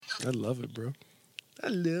I love it, bro. I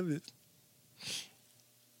love it.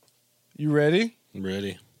 You ready? I'm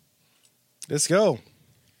ready. Let's go.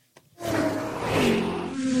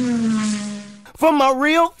 For my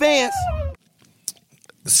real fans.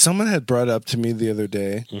 Someone had brought up to me the other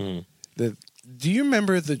day that, do you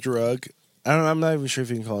remember the drug? I'm not even sure if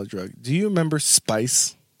you can call it a drug. Do you remember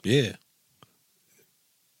spice? Yeah.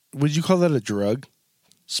 Would you call that a drug?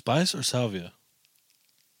 Spice or salvia?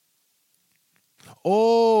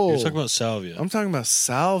 Oh. You're talking about salvia. I'm talking about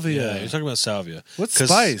salvia. Yeah, you're talking about salvia. What's 'Cause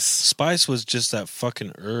spice? Spice was just that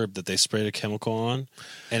fucking herb that they sprayed a chemical on,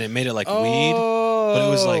 and it made it like weed, but it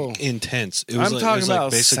was like intense. It was I'm like, talking it was like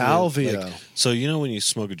about basically salvia. Like, so you know when you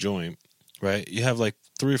smoke a joint, right? You have like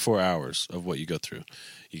 3 or 4 hours of what you go through.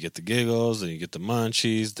 You get the giggles, then you get the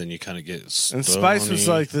munchies, then you kind of get And spice was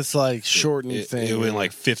like this shortened thing. It went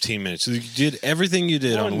like 15 minutes. So you did everything you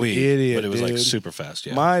did on weed, idiot, but it was like dude. super fast.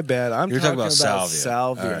 Yeah. My bad. You're talking about salvia.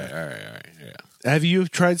 All right. Yeah. Have you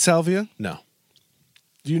tried salvia? No.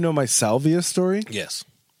 Do you know my salvia story? Yes.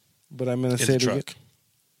 But I'm going to In say a it again. truck.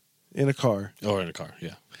 In a car. Or in a car,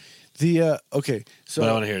 yeah. Okay, so But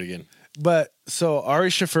I want to hear it again. But so Ari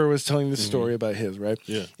Shafir was telling this story about his, right?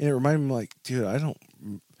 Yeah. And it reminded me, like, dude,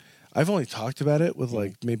 I've only talked about it with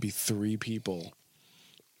like maybe 3 people.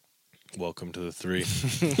 Welcome to the 3.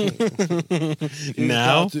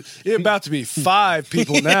 Now? It's about to be 5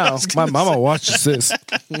 people now. My mama watches this.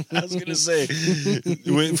 I was going to say,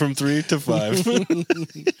 you went from 3 to 5.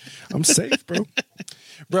 I'm safe, bro.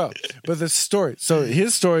 Bro, but the story. So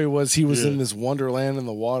his story was he was in this wonderland in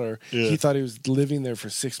the water. Yeah. He thought he was living there for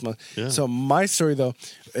 6 months. Yeah. So my story, though,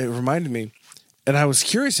 it reminded me, and I was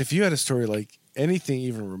curious if you had a story like anything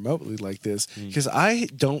even remotely like this, because I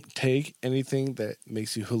don't take anything that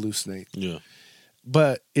makes you hallucinate. Yeah.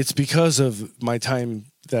 But it's because of that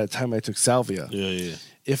time I took salvia. Yeah.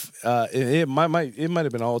 If it might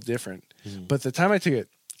have been all different, but the time I took it.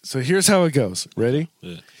 So here's how it goes. Ready?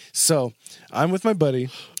 Yeah. So I'm with my buddy.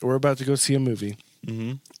 We're about to go see a movie.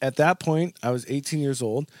 Mm-hmm. At that point, I was 18 years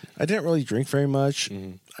old. I didn't really drink very much.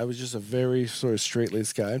 I was just a very sort of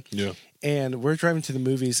straight-laced guy. Yeah. And we're driving to the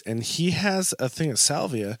movies, and he has a thing of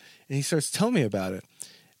salvia, and he starts telling me about it.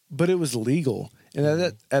 But it was legal. And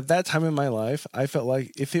at that time in my life, I felt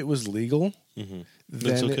like if it was legal,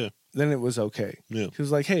 That's okay. then it was okay. Yeah. He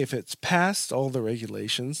was like, hey, if it's past all the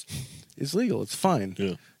regulations, it's legal. It's fine.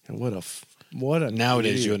 Yeah. And what a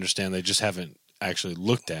Nowadays, idiot. you understand they just haven't actually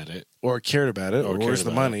looked at it. Or cared about it, or cared where's the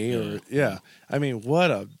about money, it. or I mean,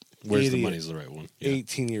 what a Where's idiot. the money's the right one. Yeah.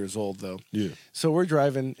 18 years old though. Yeah. So we're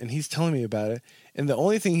driving, and he's telling me about it, and the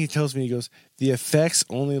only thing he tells me, he goes, the effects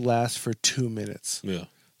only last for 2 minutes. Yeah.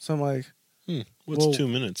 So I'm like, What's well, 2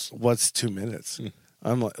 minutes? what's 2 minutes?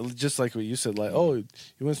 I'm like, just like what you said, like, oh, you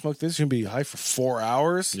want to smoke this? You're gonna be high for 4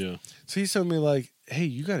 hours. Yeah. So he's telling me like, hey,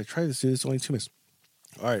 you got to try this, dude. It's only 2 minutes.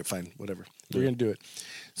 All right, fine, whatever. We're gonna do it.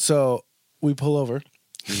 So we pull over.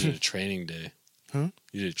 You did a training day. Huh?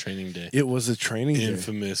 You did a training day. It was a training day.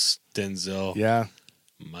 Infamous Denzel. Yeah,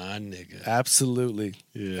 My nigga. absolutely.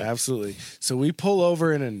 Yeah. Absolutely. So we pull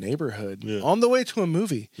over in a neighborhood Yeah. on the way to a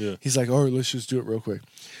movie. Yeah. He's like, all right, let's just do it real quick.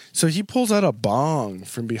 So he pulls out a bong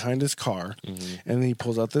from behind his car, and then he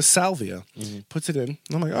pulls out this salvia, puts it in.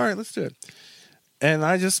 And I'm like, all right, let's do it. And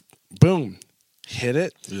I just, boom, hit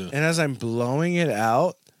it. Yeah. And as I'm blowing it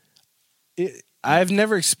out, I've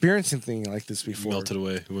never experienced anything like this before. Melted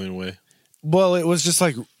away. It went away. Well, it was just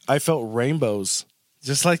like I felt rainbows,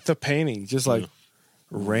 just like the painting, just like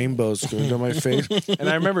rainbows going down my face. And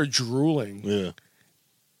I remember drooling Yeah.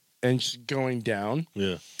 and just going down.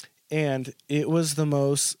 Yeah. And it was the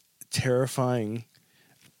most terrifying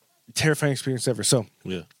experience ever. So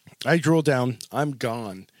Yeah. I drool down. I'm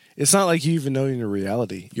gone. It's not like you even know you're in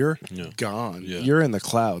reality. You're gone. Yeah. You're in the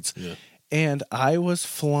clouds. Yeah. And I was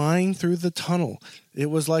flying through the tunnel. It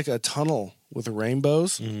was like a tunnel with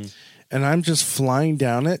rainbows. And I'm just flying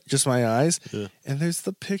down it, just my eyes. Yeah. And there's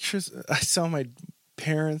the pictures. I saw my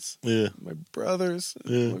parents, Yeah. my brothers,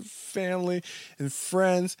 Yeah. my family, and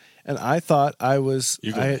friends. And I thought I was.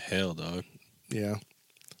 You're going to hell, dog. Yeah.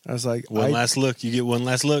 I was like, One last look. You get one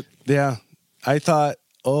last look. Yeah. I thought,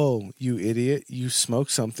 oh, you idiot. You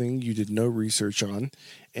smoked something you did no research on.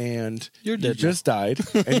 And You're you dead just died.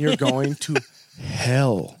 And you're going to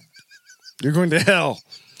hell. You're going to hell.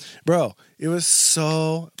 Bro, it was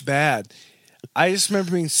so bad. I just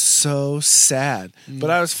remember being so sad.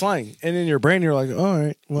 But I was flying. And in your brain, you're like, all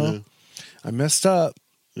right, well, I messed up.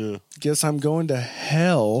 Yeah. Guess I'm going to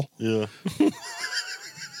hell. Yeah.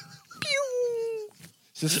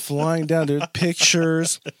 Just flying down, dude.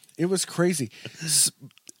 Pictures. It was crazy.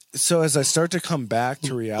 So as I start to come back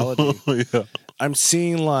to reality, Yeah. I'm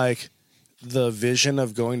seeing like the vision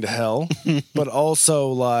of going to hell, but also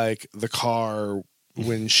like the car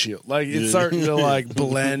windshield. Like it's starting to like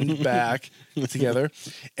blend back together.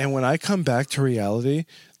 And when I come back to reality,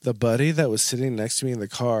 the buddy that was sitting next to me in the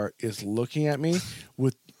car is looking at me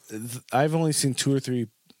with. I've only seen 2 or 3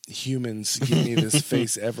 humans give me this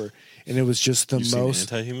face ever, and it was just the most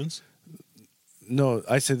seen anti-humans. No,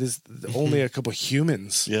 I said this only a couple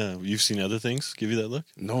humans. Yeah, you've seen other things give you that look?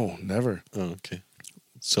 No, never. Oh, okay.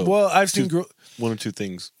 So, well, I've seen one or two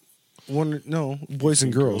things. Boys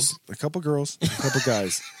and girls. A couple girls, a couple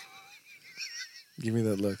guys. Give me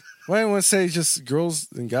that look. Why do I want to say just girls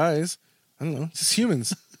and guys? I don't know, just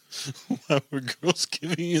humans. Why were girls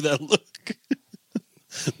giving you that look?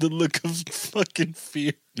 The look of fucking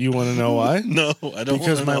fear. You want to know why? No, I don't.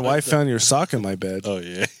 Because my wife found your sock in my bed. Oh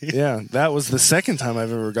yeah, yeah. That was the second time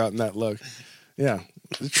I've ever gotten that look. Yeah,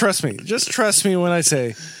 trust me. Just trust me when I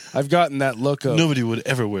say I've gotten that look of. Nobody would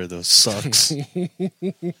ever wear those socks.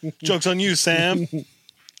 Joke's on you, Sam.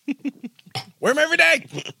 Wear them every day,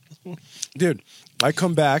 dude. I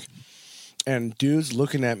come back and dude's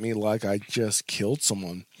looking at me like I just killed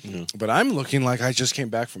someone, but I'm looking like I just came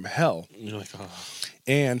back from hell. You're like, oh.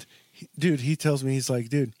 And dude, he tells me, he's like,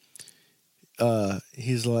 dude,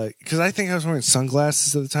 he's like, because I think I was wearing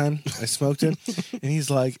sunglasses at the time. I smoked it. And he's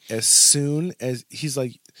like, as soon as, he's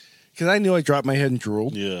like, because I knew I dropped my head and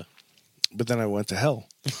drooled. Yeah. But then I went to hell.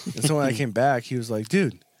 And so when I came back, he was like,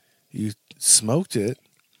 dude, you smoked it.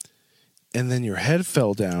 And then your head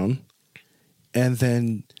fell down. And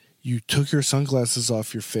then you took your sunglasses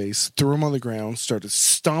off your face, threw them on the ground, started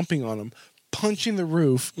stomping on them, punching the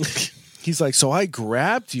roof. He's like, so I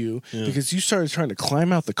grabbed you because you started trying to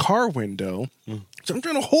climb out the car window. So I'm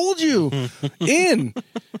trying to hold you in.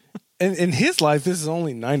 And in his life, this is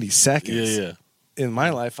only 90 seconds. Yeah. In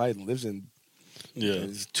my life, I lived in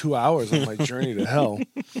 2 hours on my journey to hell.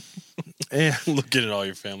 And looking at all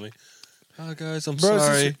your family. Oh, guys, I'm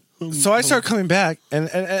sorry. So I start coming back, and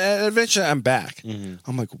eventually I'm back. Mm-hmm.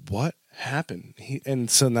 I'm like, what happened?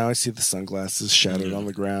 And so now I see the sunglasses shattered on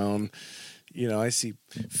the ground. You know, I see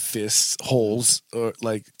fist holes or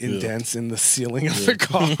like indents in the ceiling of the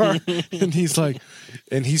car. And he's like,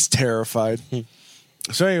 and he's terrified.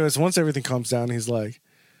 So anyways, once everything calms down, he's like,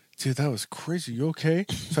 dude, that was crazy. You okay?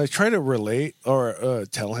 So I try to relate or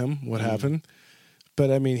tell him what happened.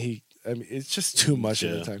 But I mean, it's just too much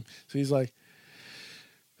at the time. So he's like,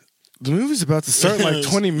 the movie's about to start in like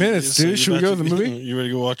 20 minutes, dude. Should we go to the movie? You ready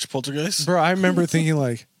to go watch Poltergeist? Bro, I remember thinking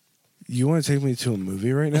like, you want to take me to a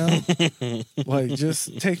movie right now? Like,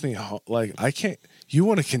 just take me home. Like, I can't. You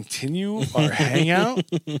want to continue our hangout?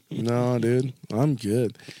 No, dude. I'm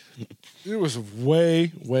good. It was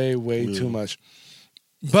way, way, way too much.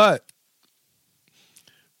 But,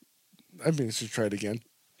 I mean, let's try it again.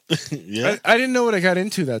 Yeah. I didn't know what I got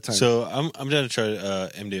into that time. So, I'm down to try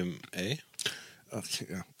MDMA. Okay,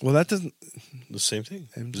 yeah. Well, that doesn't... The same thing.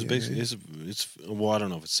 MDMA. It's basically, well, I don't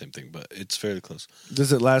know if it's the same thing, but it's fairly close.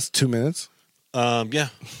 Does it last 2 minutes? Yeah.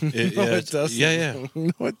 It doesn't. Yeah.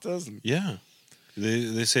 No, it doesn't. Yeah.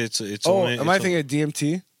 They say it's Oh, only... am I thinking of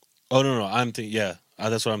DMT? Oh, no. I'm thinking... Yeah.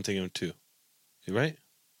 That's what I'm thinking of, too. You right?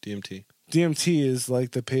 DMT. DMT is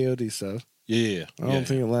like the peyote stuff. Yeah. I don't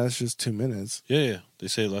think it lasts just 2 minutes. Yeah. They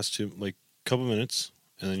say it lasts couple minutes,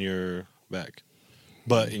 and then you're back.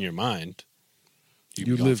 But in your mind...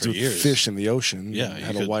 You lived with years. Fish in the ocean. Yeah,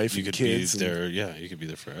 had a wife and kids. Be there. Yeah, you could be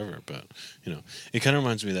there forever. But it kind of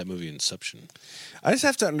reminds me of that movie Inception. I just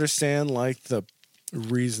have to understand like the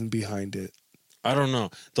reason behind it. I don't know.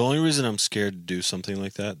 The only reason I'm scared to do something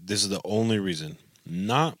like that. This is the only reason,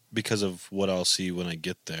 not because of what I'll see when I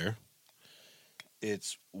get there.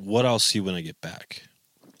 It's what I'll see when I get back,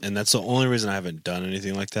 and that's the only reason I haven't done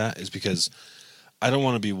anything like that. Is because I don't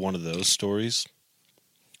want to be one of those stories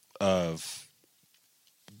of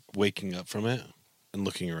waking up from it and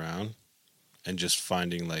looking around and just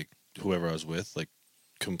finding like whoever I was with like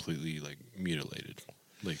completely like mutilated,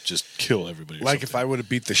 like just kill everybody. Like if I would have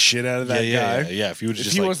beat the shit out of that guy. Yeah. If he would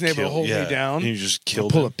just he wasn't able to hold me down, and you just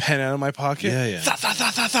killed pull him. a pen out of my pocket. Yeah. Tha, tha,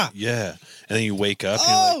 tha, tha, tha. Yeah, and then you wake up. And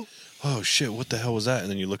you're like, oh shit! What the hell was that?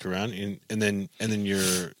 And then you look around, and then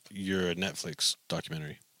you're a Netflix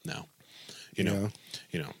documentary now. You know.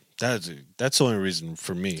 That's the only reason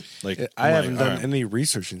for me. Like I haven't done any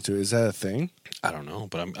research into it. Is that a thing? I don't know,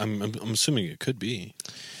 but I'm assuming it could be.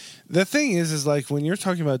 The thing is like when you're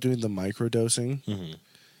talking about doing the microdosing. Mm-hmm.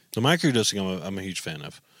 The microdosing, I'm a huge fan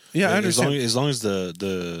of. Yeah, I understand. As long as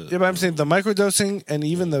the yeah, but I'm saying the microdosing and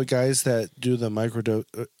even the guys that do the microdose.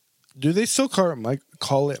 Do they still call it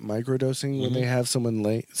microdosing when they have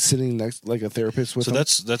someone sitting next, like a therapist with them?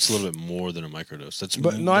 So that's a little bit more than a microdose.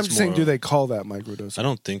 I'm saying, do they call that microdosing? I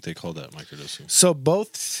don't think they call that microdosing. So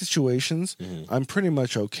both situations, I'm pretty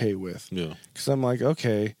much okay with. Yeah. Because I'm like,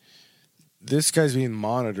 okay, this guy's being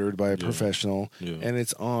monitored by a professional, and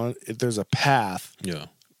it's on. There's a path. Yeah.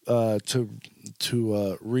 To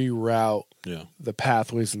reroute the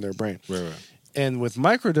pathways in their brain. Right. And with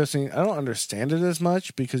microdosing, I don't understand it as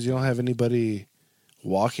much because you don't have anybody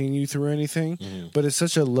walking you through anything. But it's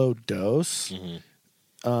such a low dose.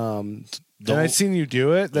 And I've seen you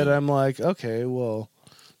do it that I'm like, okay, well.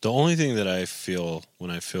 The only thing that I feel when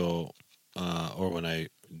I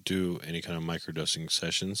do any kind of microdosing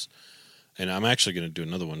sessions, and I'm actually going to do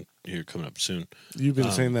another one here coming up soon. You've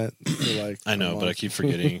been saying that for like I know, but I keep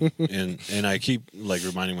forgetting, and I keep like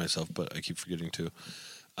reminding myself, but I keep forgetting too.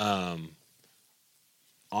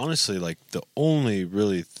 Honestly, like the only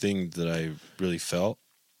really thing that I really felt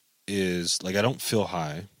is like I don't feel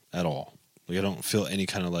high at all. Like I don't feel any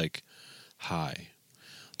kind of like high.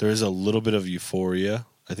 There is a little bit of euphoria.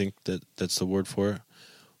 I think that's the word for it,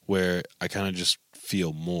 where I kind of just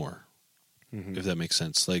feel more, if that makes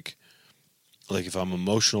sense. Like if I'm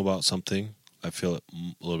emotional about something, I feel it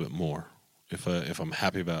a little bit more. If I'm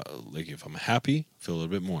happy if I'm happy, I feel a little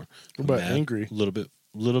bit more. What about angry? A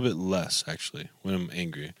little bit less actually when I'm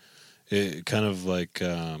angry. It kind of like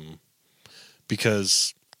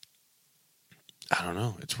because I don't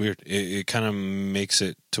know, it's weird. It kind of makes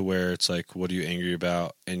it to where it's like, what are you angry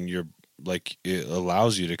about? And you're like, it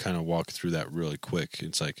allows you to kind of walk through that really quick.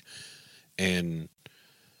 It's like, and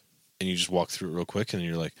you just walk through it real quick, and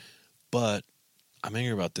you're like, but I'm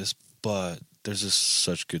angry about this, but there's just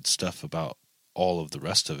such good stuff about all of the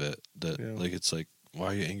rest of it that like it's like, why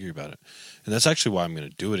are you angry about it? And that's actually why I'm going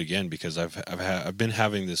to do it again, because I've been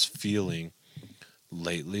having this feeling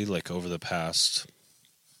lately, like over the past,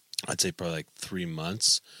 I'd say probably like 3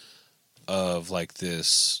 months, of like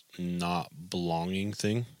this not belonging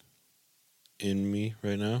thing in me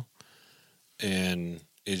right now, and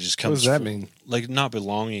it just comes. What does that mean? Like not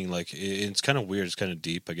belonging. Like it's kind of weird. It's kind of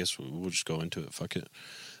deep. I guess we'll just go into it. Fuck it.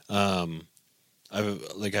 I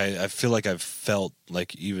feel like I've felt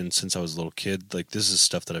like even since I was a little kid, like this is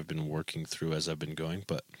stuff that I've been working through as I've been going.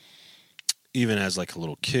 But even as like a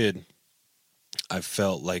little kid, I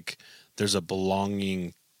felt like there's a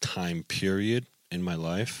belonging time period in my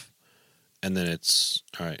life, and then it's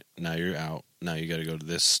all right. Now you're out. Now you got to go to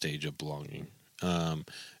this stage of belonging. And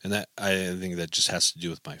that I think that just has to do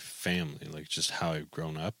with my family, like just how I've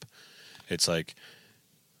grown up. It's like,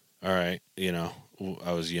 all right, I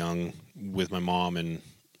was young with my mom and,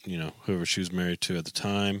 whoever she was married to at the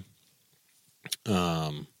time.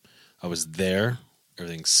 I was there,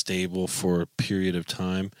 everything's stable for a period of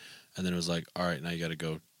time. And then it was like, all right, now you got to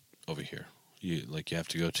go over here. You have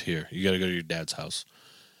to go to here. You got to go to your dad's house.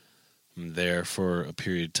 I'm there for a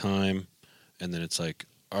period of time. And then it's like,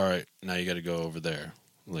 all right, now you got to go over there.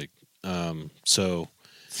 So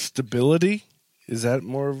stability, is that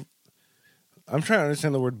more? I'm trying to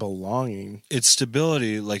understand the word belonging. It's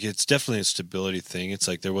stability. Like it's definitely a stability thing. It's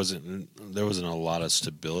like there wasn't a lot of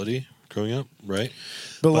stability growing up, right?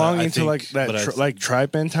 Belonging to like that, like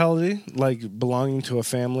tribe mentality, like belonging to a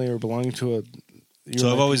family or belonging to a. So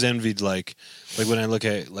I've always envied like when I look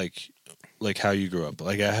at like how you grew up.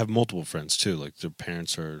 Like I have multiple friends too. Like their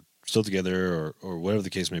parents are still together or whatever the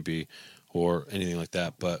case may be, or anything like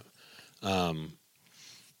that. But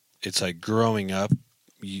it's like growing up,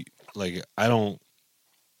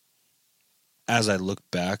 as I look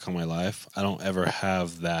back on my life, I don't ever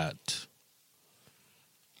have that.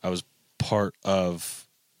 I was part of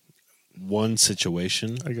one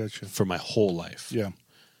situation. I got you. For my whole life. Yeah.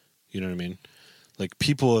 You know what I mean? Like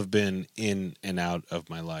people have been in and out of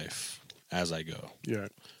my life as I go. Yeah.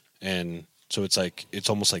 And so it's like, it's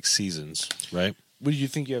almost like seasons, right? Would you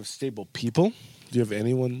think you have stable people? Do you have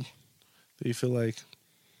anyone that you feel like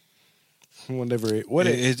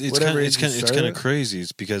it's kind of crazy.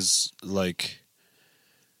 It's because like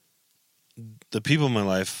the people in my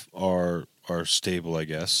life are stable, I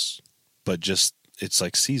guess, but just it's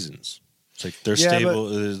like seasons. It's like they're stable.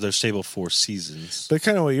 They're stable for seasons. But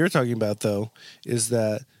kind of what you're talking about though is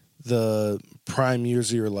that the prime years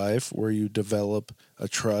of your life where you develop a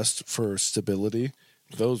trust for stability,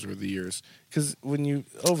 those were the years. Because when you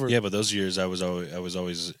but those years I was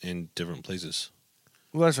always in different places.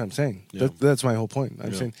 Well, that's what I'm saying. Yeah. That's my whole point.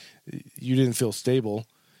 I'm saying you didn't feel stable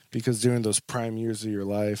because during those prime years of your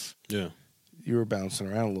life, you were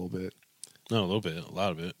bouncing around a little bit. Not a little bit, a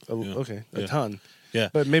lot of it. Okay, a ton. Yeah,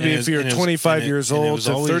 but maybe if you're 25 years old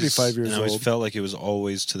to 35 years old, I always felt like it was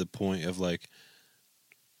always to the point of like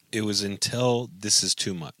it was until this is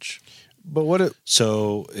too much. But what it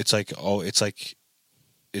So it's like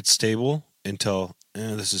it's stable until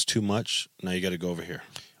this is too much. Now you got to go over here.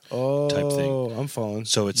 Type thing. I'm following.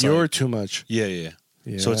 So it's you're like, too much. Yeah.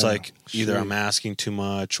 So it's like either I'm asking too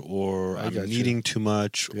much or I'm needing too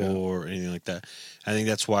much or anything like that. I think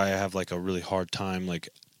that's why I have like a really hard time like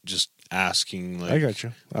just asking like I got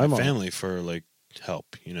you. I'm my family for like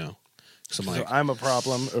help, you know. So I'm a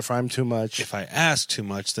problem if I'm too much. If I ask too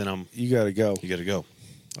much, then you got to go. You got to go.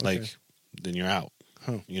 Okay. Like then you're out.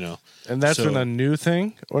 Huh. You know. And that's been a new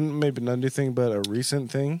thing, or maybe not a new thing, but a recent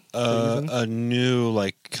thing. A new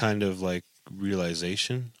like kind of like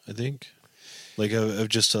realization, I think. Like of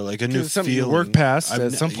just like a new something feeling. You work past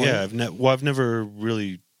at some point. Yeah, I've never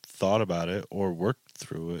really thought about it or worked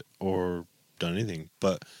through it or done anything.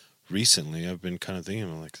 But recently, I've been kind of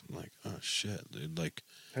thinking like oh shit, dude. Like,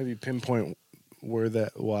 have you pinpoint where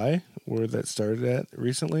that started at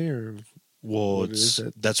recently, or? Well,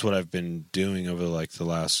 that's what I've been doing over like the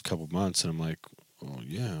last couple of months, and I'm like, oh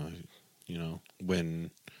yeah, you know, when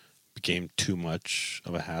it became too much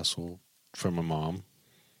of a hassle for my mom,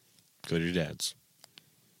 go to your dad's.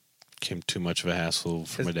 Became too much of a hassle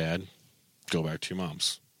for my dad, go back to your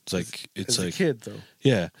mom's. It's like as a kid though.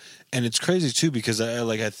 Yeah, and it's crazy too because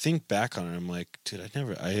I think back on it, I'm like, dude, I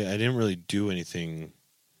didn't really do anything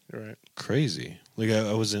crazy. Like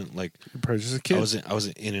I wasn't like just a kid. I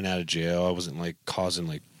wasn't in and out of jail. I wasn't like causing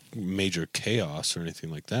like major chaos or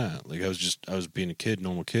anything like that. Like I was being a kid,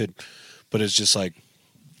 normal kid. But it's just like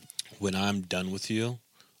when I'm done with you,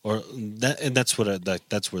 or that, and that's what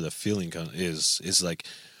that's where the feeling is like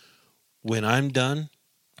when I'm done,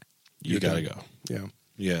 you gotta go.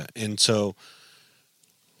 Yeah, and so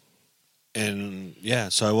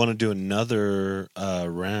I want to do another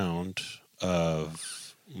round of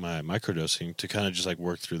my microdosing to kind of just like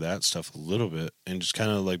work through that stuff a little bit and just kind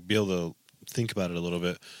of like be able to think about it a little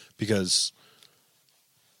bit because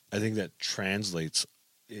I think that translates.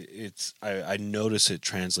 I notice it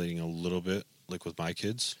translating a little bit like with my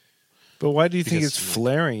kids. But why do you think it's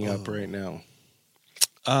flaring up right now?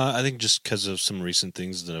 I think just because of some recent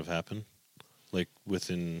things that have happened, like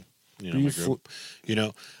within my group.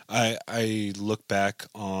 I look back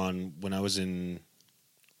on when I was in.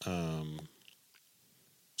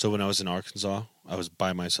 So when I was in Arkansas, I was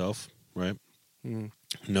by myself, right? Mm.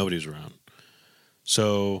 Nobody was around.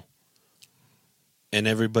 So, and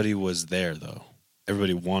everybody was there, though.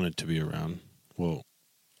 Everybody wanted to be around. Well,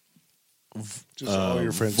 just all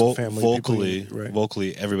your friends and family.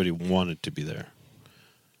 Vocally, everybody wanted to be there.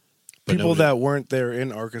 But people that weren't there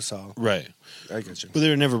in Arkansas. Right. I get you. But they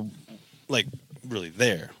were never, like, really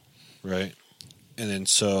there, right? And then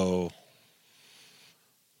so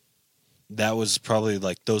that was probably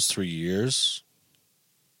like those 3 years.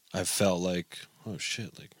 I felt like, oh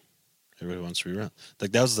shit, like everybody wants to be around.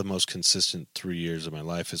 Like that was the most consistent 3 years of my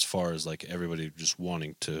life as far as like everybody just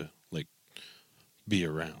wanting to like be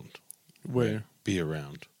around. Where? Right? Be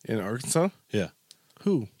around. In Arkansas? Yeah.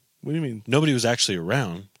 Who? What do you mean? Nobody was actually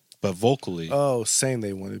around, but vocally. Oh, saying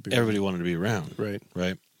they wanted to be everybody wanted to be around. Right.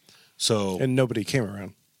 Right. So. And nobody came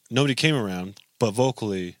around. Nobody came around, but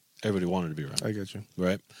vocally everybody wanted to be around. I get you.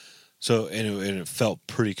 Right. So, and it felt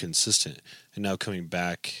pretty consistent. And now coming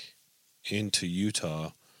back into Utah,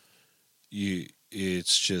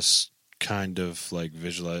 it's just kind of like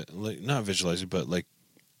not visualizing, but like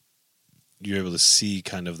you're able to see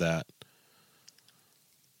kind of that.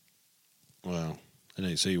 Well, I know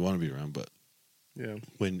you say you want to be around, but yeah,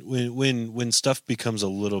 when stuff becomes a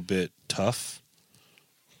little bit tough,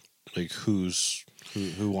 like who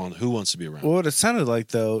wants to be around? Well, what it sounded like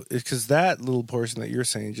though is because that little portion that you're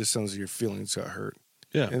saying just sounds like your feelings got hurt.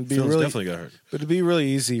 Yeah, and feelings definitely got hurt. But it'd be really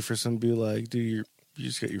easy for some to be like, dude, you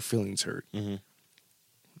just got your feelings hurt. Mm-hmm.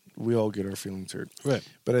 We all get our feelings hurt. Right.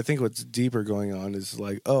 But I think what's deeper going on is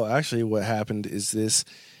like, oh, actually what happened is this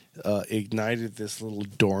ignited this little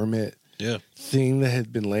dormant thing that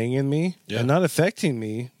had been laying in me and not affecting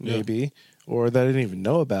me, maybe, or that I didn't even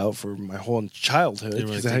know about for my whole childhood. Didn't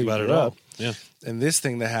really think about it at all. Yeah. And this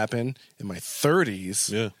thing that happened in my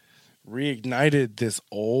 30s reignited this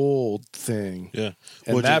old thing. Yeah.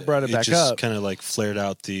 And that brought it back just up. Kind of like flared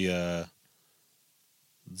out the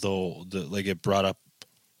like it brought up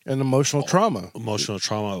an emotional trauma. Emotional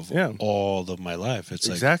trauma of all of my life. It's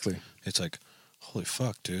exactly. It's like, holy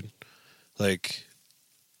fuck, dude. Like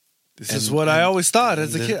this is what I always thought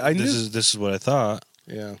as a kid. I knew this is what I thought.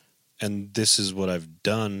 Yeah. And this is what I've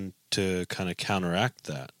done to kind of counteract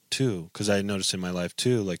that too. Because I noticed in my life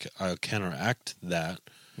too, like I'll counteract that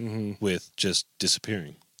with just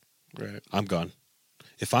disappearing. Right. I'm gone.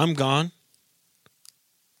 If I'm gone,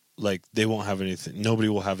 like they won't have anything. Nobody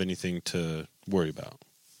will have anything to worry about.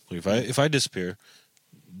 Like if I disappear,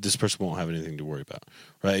 this person won't have anything to worry about,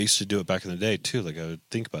 right? I used to do it back in the day too. Like I would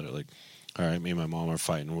think about it, like, all right, me and my mom are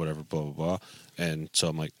fighting or whatever, blah blah blah, and so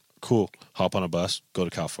I'm like, cool, hop on a bus, go to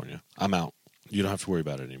California. I'm out. You don't have to worry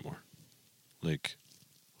about it anymore. Like,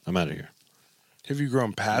 I'm out of here. Have you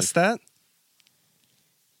grown past that?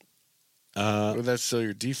 Or that's still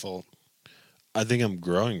your default? I think I'm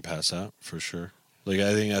growing past that for sure. Like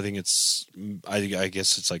I think it's I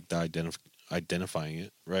guess it's like the identifying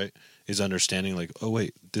it, right? Is understanding like, oh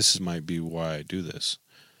wait, might be why I do this.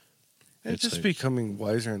 And It's just like, becoming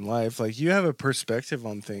wiser in life. Like you have a perspective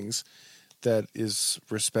on things that is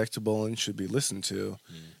respectable and should be listened to.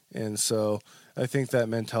 And so I think that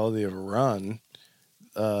mentality of a run,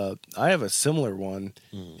 I have a similar one.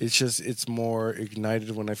 It's just it's more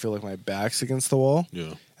ignited when I feel like my back's against the wall.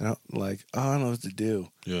 Yeah. And I'm like, oh, I don't know what to do.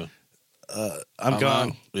 Yeah. I'm gone.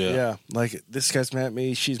 out. Yeah. Like this guy's mad at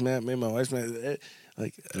me. She's mad at me. My wife's mad at me.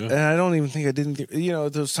 Like, Yeah. and I don't even think I didn't.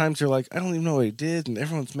 Those times you're like, I don't even know what I did, and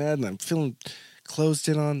everyone's mad, and I'm feeling closed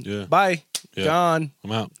in on. Yeah. Bye. Yeah. Gone.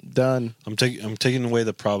 I'm out. Done. I'm taking away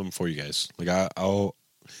the problem for you guys. Like I'll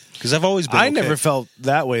because I've always been. I okay. never felt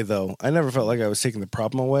that way though. I never felt like I was taking the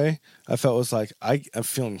problem away. I felt it was like I'm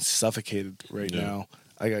feeling suffocated right Yeah. now.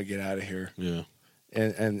 I gotta get out of here Yeah.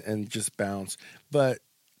 and just bounce. But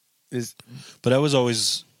I was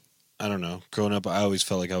always, I don't know, growing up, I always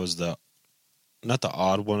felt like I was not the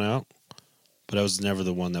odd one out, but I was never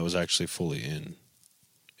the one that was actually fully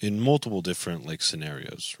in multiple different like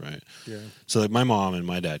scenarios, right? yeah. So like my mom and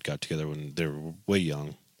my dad got together when they were way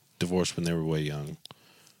young, divorced when they were way young.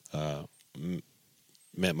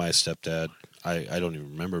 Met my stepdad. I don't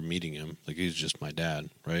even remember meeting him. Like he was just my dad,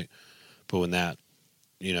 right? But when that,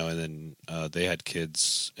 and then they had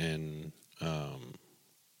kids and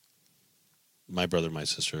my brother, my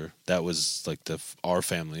sister, that was like our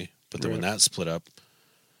family. But then when that split up,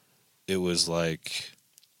 it was like,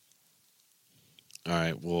 all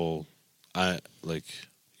right, well,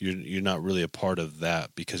 you're not really a part of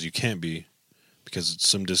that because you can't be, because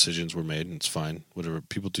some decisions were made and it's fine. Whatever,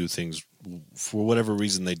 people do things for whatever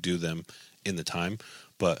reason they do them in the time.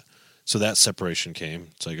 But so that separation came.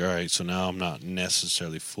 It's like, all right, so now I'm not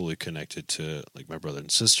necessarily fully connected to like my brother and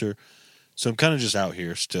sister. So I'm kind of just out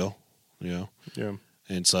here still, Yeah. And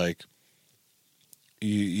it's like,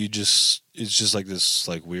 it's just like this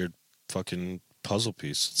like weird fucking puzzle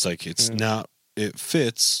piece. It's like not, it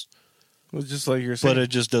fits, Well, just like you're saying, but it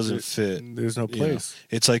just doesn't fit. There's no place.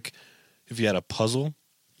 It's like if you had a puzzle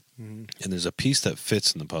and there's a piece that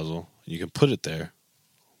fits in the puzzle, you can put it there,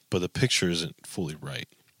 but the picture isn't fully right.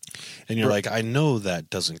 And you're like, I know that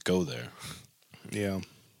doesn't go there. Yeah.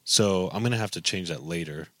 So I'm going to have to change that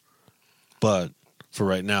later. But for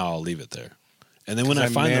right now, I'll leave it there. And then when I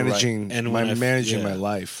find managing my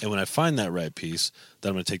life. And when I find that right piece, then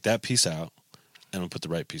I'm going to take that piece out and I'm going to put the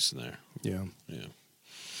right piece in there. Yeah. Yeah.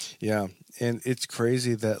 Yeah. And it's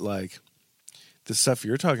crazy that like the stuff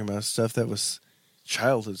you're talking about, stuff that was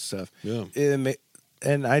childhood stuff. Yeah.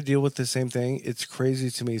 And I deal with the same thing. It's crazy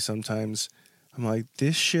to me sometimes. I'm like,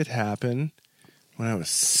 this shit happened when I was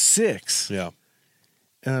 6. Yeah.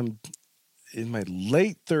 And I'm in my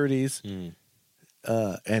late 30s.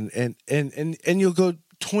 And you'll go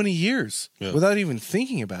 20 years without even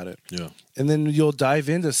thinking about it. Yeah. And then you'll dive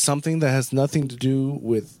into something that has nothing to do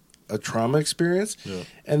with a trauma experience. Yeah.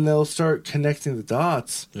 And they'll start connecting the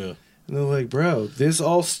dots. Yeah. And they're like, bro, this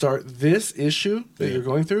issue that you're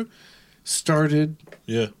going through started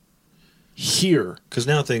here. Because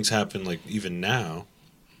now things happen, like, even now,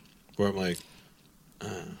 where I'm like,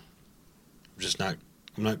 I'm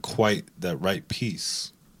not quite that right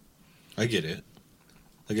piece. I get it.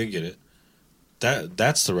 Like, I get it.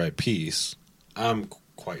 That's the right piece. I'm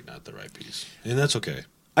quite not the right piece. And that's okay.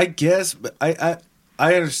 I guess, but I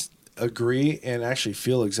agree and actually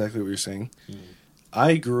feel exactly what you're saying.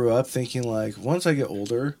 I grew up thinking, like, once I get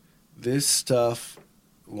older, this stuff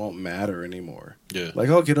won't matter anymore. Yeah. Like,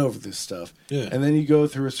 I'll get over this stuff. Yeah. And then you go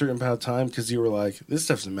through a certain amount of time because you were like, this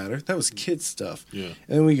stuff doesn't matter. That was kid stuff. Yeah. And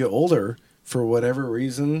then when you get older, for whatever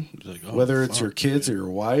reason, Like, oh, whether it's your kids or your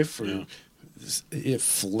wife, or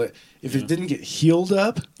if it didn't get healed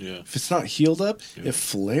up, if it's not healed up, it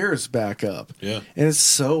flares back up. Yeah. And it's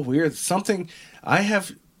so weird. I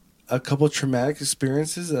have a couple of traumatic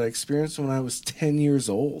experiences that I experienced when I was 10 years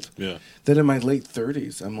old. Yeah. Then in my late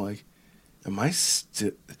 30s, I'm like, am I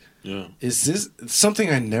still... Yeah. Is this something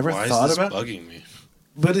I never Why thought is this about? bugging me?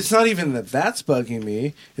 But it's not even that's bugging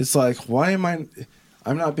me. It's like, why am I'm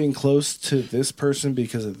not being close to this person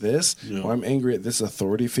because of this, or I'm angry at this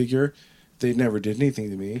authority figure they never did anything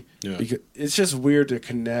to me. Yeah. Because it's just weird to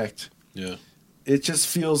connect. Yeah. It just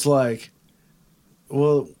feels like,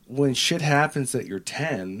 well, when shit happens that you're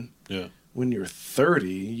 10, Yeah. when you're 30,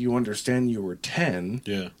 you understand you were 10,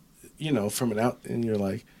 Yeah. you know, from an out, and you're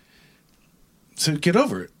like, so get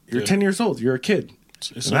over it. You're Yeah. 10 years old. You're a kid.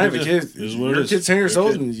 It's And I have a kid. You're Your kid's 10 years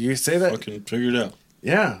old, and you say that. Fucking figure it out.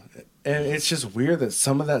 Yeah. And it's just weird that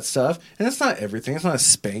some of that stuff, and it's not everything. It's not a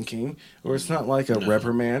spanking, or it's not like a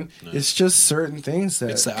reprimand. No. It's just certain things that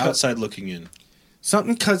It's the outside looking in.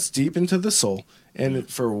 something cuts deep into the soul, and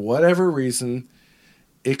for whatever reason,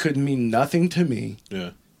 it could mean nothing to me.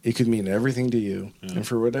 Yeah. It could mean everything to you, Yeah. and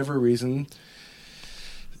for whatever reason,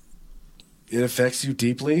 it affects you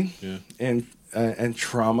deeply. Yeah. And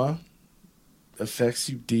trauma affects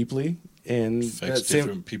you deeply, and Affects that same-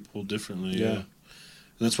 different people differently. Yeah. Yeah.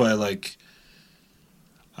 And that's why, like,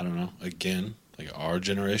 I don't know, again, like our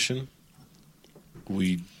generation,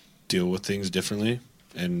 we deal with things differently.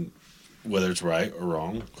 And whether it's right or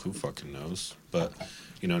wrong, who fucking knows? But,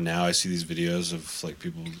 you know, now I see these videos of, like,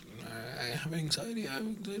 people, I have anxiety, I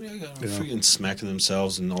got freaking smacking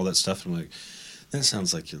themselves and all that stuff. And I'm like, that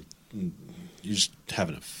sounds like you're just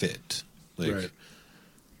having a fit. Like, Right.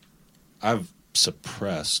 I've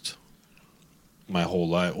suppressed my whole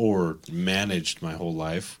life, or managed my whole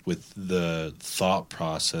life with the thought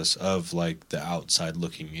process of like the outside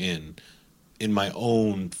looking in my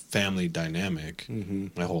own family dynamic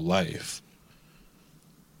my whole life.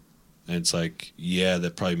 And it's like, yeah,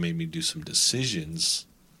 that probably made me do some decisions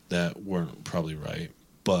that weren't probably right,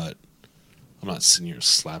 but I'm not sitting here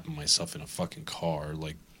slapping myself in a fucking car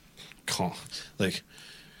like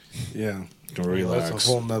yeah, don't relax. that's a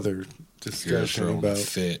whole nother You're discussion throwing about.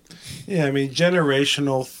 fit. Yeah, I mean,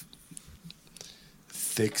 generational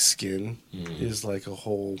thick skin Mhm. is like a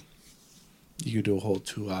whole. You could do a whole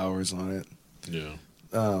 2 hours on it. Yeah.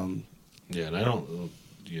 Um, Yeah, and I don't.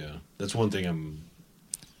 Yeah, that's one thing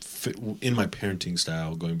in my parenting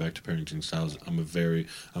style. Going back to parenting styles, I'm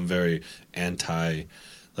very anti.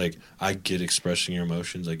 Like, I get expressing your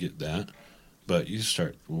emotions, I get that, but you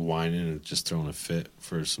start whining and just throwing a fit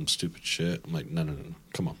for some stupid shit. I'm like, no,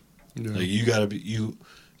 come on. yeah. Like, you gotta be you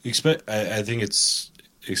expect. I think it's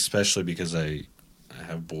especially because I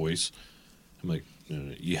have boys. I'm like,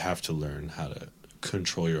 no, you have to learn how to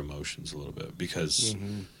control your emotions a little bit, because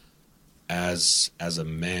as a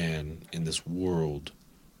man in this world,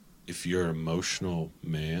 if you're an emotional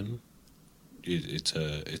man, it's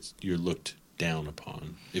you're looked down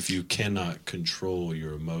upon. If you cannot control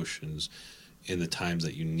your emotions in the times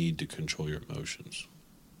that you need to control your emotions.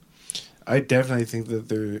 I definitely think that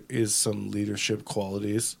there is some leadership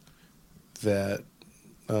qualities that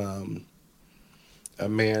a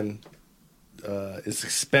man is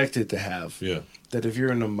expected to have. Yeah. That if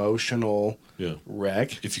you're an emotional Yeah.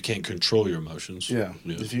 wreck, If you can't control your emotions. yeah,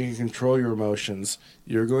 if you can control your emotions,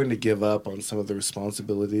 you're going to give up on some of the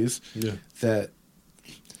responsibilities Yeah. that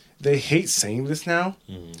they hate saying this now,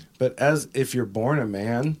 but as if you're born a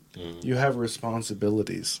man, you have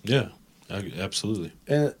responsibilities. Yeah. Absolutely.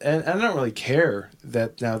 And I don't really care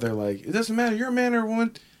that now they're like, it doesn't matter, you're a man or a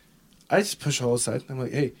woman. I just push it all aside. I'm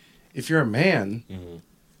like, hey, if you're a man,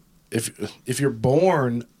 if you're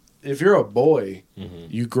born, if you're a boy,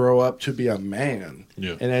 you grow up to be a man.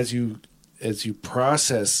 Yeah. And as you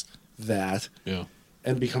process that Yeah.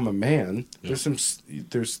 and become a man,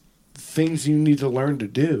 there's things you need to learn to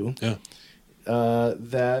do. Yeah.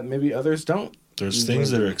 That maybe others don't. There's things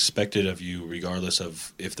that are expected of you regardless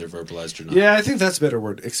of if they're verbalized or not. Yeah, I think that's a better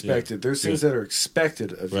word. Expected. Yeah. There's things that are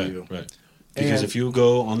expected of Right, you. right. Because And- if you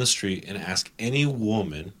go on the street and ask any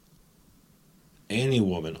woman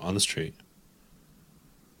on the street,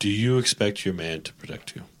 do you expect your man to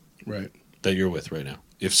protect you Right. that you're with right now?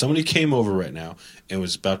 If somebody came over right now and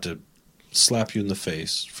was about to slap you in the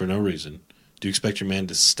face for no reason, do you expect your man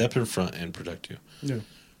to step in front and protect you? Yeah.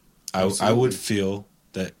 I would feel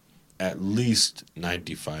that at least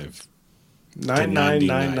 95 to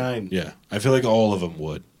 9999. Yeah, I feel like all of them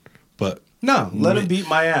would, but No, let him beat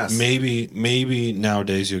my ass. maybe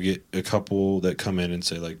nowadays you'll get a couple that come in and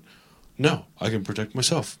say like, "No, I can protect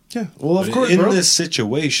myself." Yeah. Well, of But course, in bro. this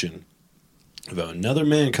situation, if another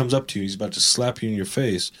man comes up to you, he's about to slap you in your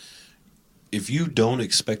face. If you don't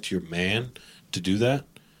expect your man to do that,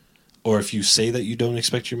 or if you say that you don't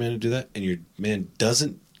expect your man to do that, and your man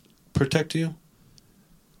doesn't protect you,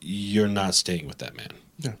 you're not staying with that man.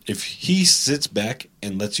 Yeah. If he sits back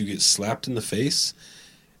and lets you get slapped in the face,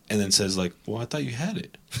 and then says like, "Well, I thought you had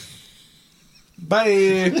it,"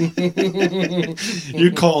 Bye.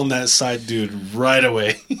 you're calling that side dude right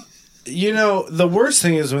away. You know, the worst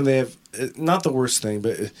thing is when they have, not the worst thing,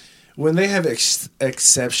 but when they have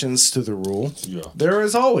exceptions to the rule, Yeah. there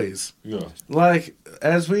is always. Yeah. Like,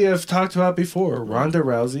 as we have talked about before, Ronda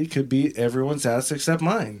Rousey could beat everyone's ass except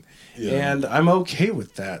mine. Yeah. And I'm okay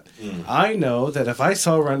with that. I know that if I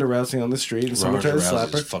saw Ronda Rousey on the street and someone tried to slap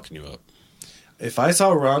her, fucking you up. if I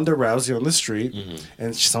saw Ronda Rousey on the street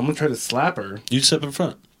and someone tried to slap her, You'd step in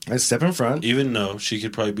front. I'd step in front. Even though she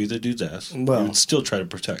could probably beat the dude's ass, Well- you would still try to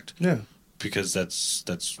protect. Yeah. Because that's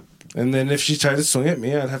And then if she tried to swing at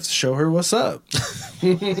me, I'd have to show her what's up.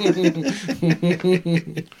 Sorry,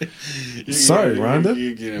 Rhonda.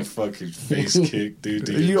 You're getting a fucking face kicked, dude.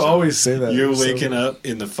 You always say that. You're So- waking up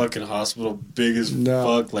in the fucking hospital, big as No.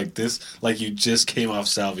 fuck, like this, like you just came off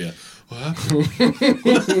salvia. What?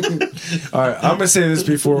 All right, I'm gonna say this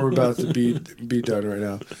before we're about to be done right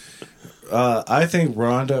now. I think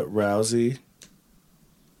Ronda Rousey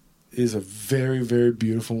is a very, very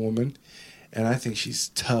beautiful woman, and I think she's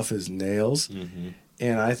tough as nails.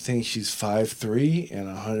 And I think she's 5'3" and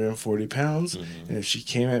 140 pounds. And if she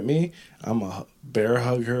came at me, I'm gonna bear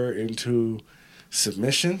hug her into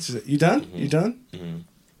submission. You done? You done?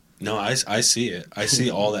 No, I see it. I see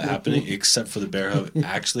all that happening, except for the bear hug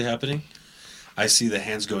actually happening. I see the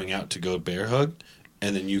hands going out to go bear hug,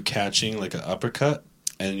 and then you catching like an uppercut,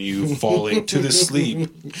 and you falling to the sleep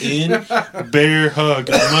in bear hug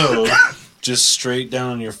mode, just straight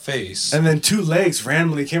down on your face. And then two legs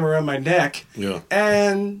randomly came around my neck. Yeah.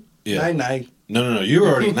 And Yeah. night. No. You were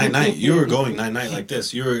already night. You were going night like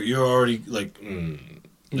this. You're already like you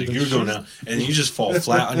were going down, and you just fall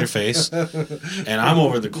flat on your face. And I'm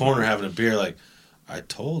over in the corner having a beer. Like, I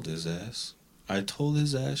told his ass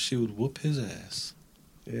she would whoop his ass.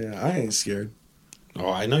 Yeah, I ain't scared. Oh,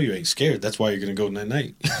 I know you ain't scared. That's why you're gonna go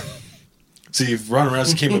night. See, if Ronda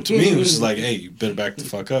Rousey came up to me and was just like, "Hey, you better back the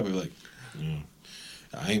fuck up," I'd be like,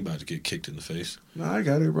 I ain't about to get kicked in the face. No, I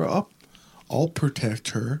got it, bro. I'll protect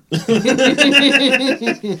her. Don't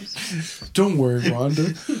worry,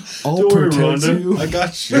 Rhonda. I'll protect you. I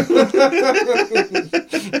got you.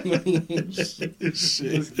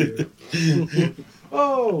 Shit.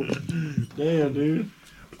 Oh, Damn, dude.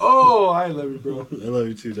 oh, I love you, bro. I love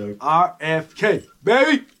you too, dog. RFK,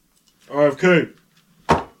 baby. RFK.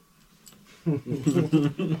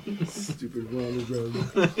 Stupid Rhonda, bro.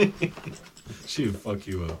 She would fuck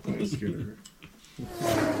you up. I'm scared of her.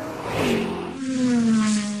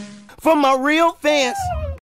 For my real fans.